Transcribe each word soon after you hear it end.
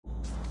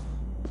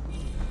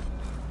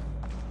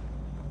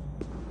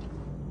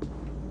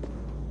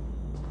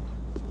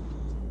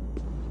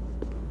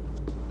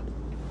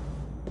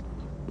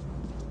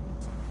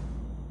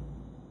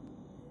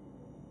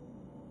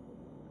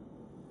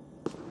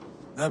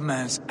That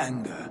man's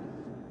anger,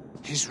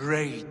 his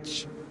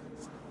rage.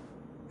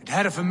 It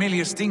had a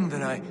familiar sting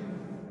that I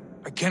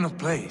cannot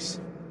place.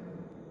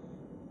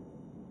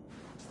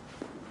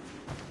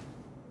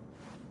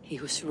 He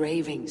was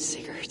raving,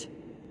 Sigurd.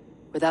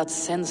 Without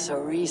sense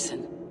or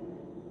reason.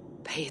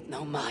 Pay it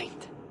no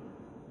mind.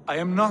 I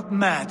am not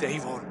mad,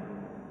 Eivor.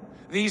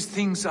 These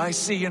things I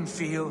see and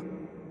feel,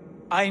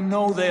 I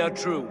know they are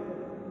true.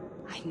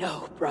 I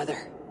know, brother.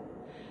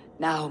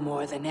 Now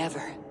more than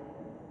ever.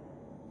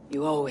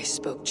 You always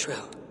spoke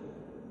true.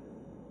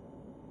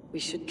 We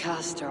should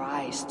cast our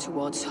eyes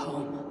towards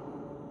home.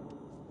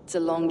 It's a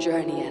long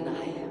journey and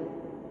I am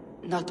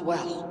not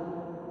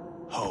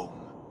well. Home.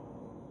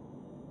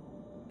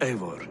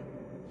 Eivor,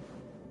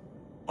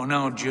 on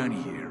our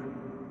journey here,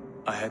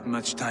 I had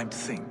much time to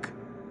think.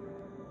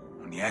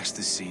 On the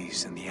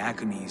ecstasies and the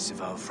agonies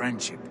of our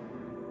friendship.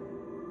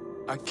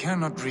 I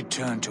cannot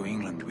return to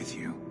England with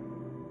you.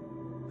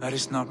 That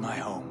is not my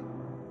home.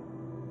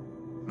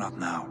 Not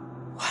now.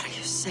 What are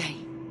you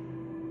saying?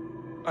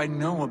 I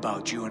know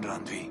about you and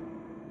Randvi.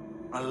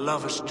 Our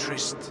lovers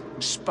tryst,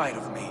 in spite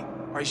of me.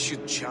 I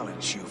should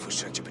challenge you for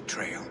such a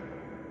betrayal.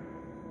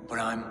 But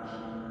I'm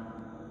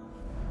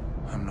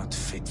not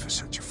fit for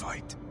such a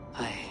fight.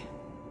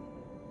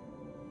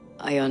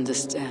 I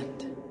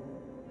understand.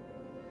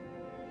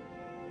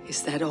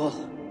 Is that all?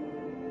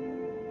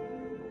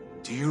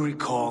 Do you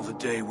recall the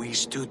day we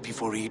stood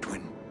before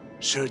Edwin,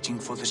 searching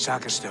for the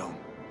Saga Stone?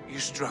 You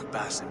struck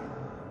Basim.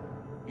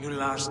 You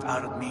lashed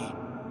out at me.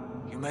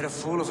 You made a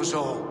fool of us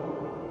all.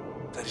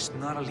 That is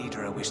not a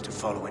leader I wish to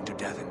follow into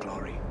death and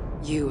glory.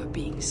 You were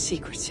being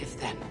secretive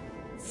then.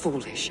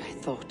 Foolish, I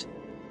thought.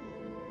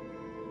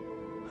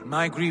 And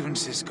my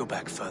grievances go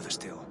back further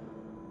still.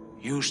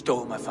 You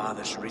stole my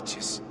father's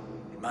riches.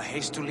 In my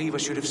haste to leave, I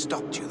should have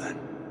stopped you then.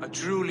 A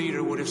true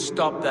leader would have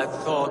stopped that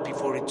thought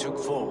before it took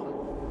form.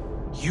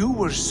 You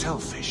were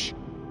selfish.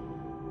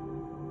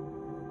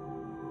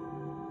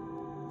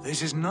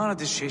 This is not a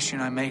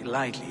decision I make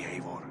lightly,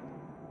 Eivor.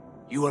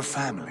 You are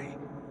family.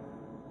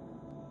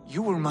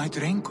 You were my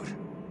drengur.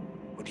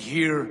 But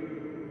here,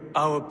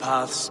 our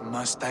paths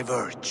must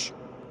diverge.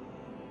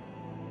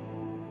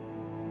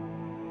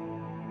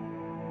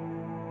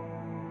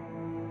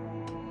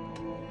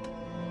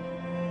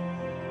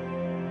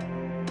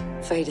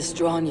 Fate has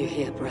drawn you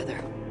here,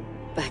 brother.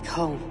 Back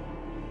home,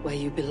 where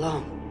you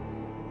belong.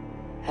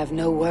 Have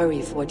no worry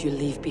of what you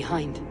leave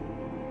behind.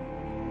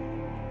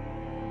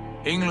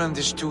 England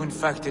is too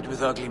infected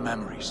with ugly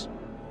memories.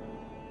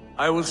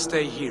 I will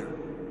stay here,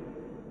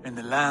 in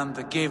the land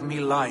that gave me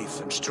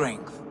life and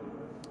strength.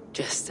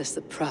 Just as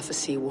the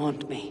prophecy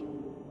warned me.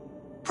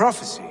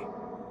 Prophecy?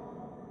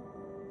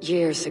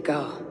 Years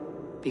ago,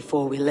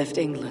 before we left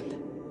England,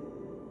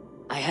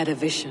 I had a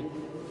vision.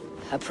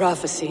 A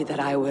prophecy that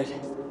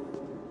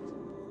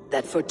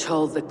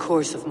foretold the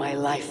course of my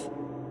life,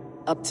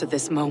 up to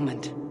this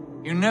moment.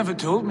 You never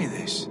told me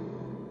this.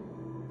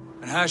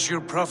 And has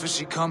your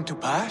prophecy come to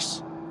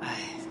pass?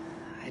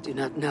 I do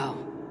not know.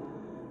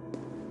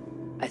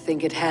 I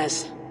think it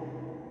has.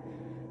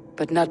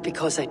 But not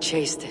because I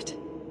chased it.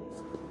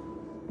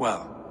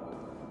 Well,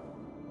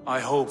 I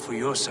hope for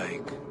your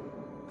sake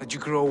that you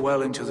grow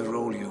well into the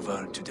role you've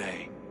earned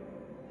today.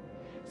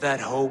 That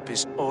hope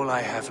is all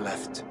I have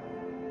left.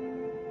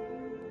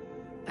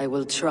 I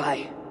will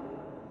try.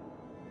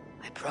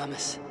 I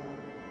promise.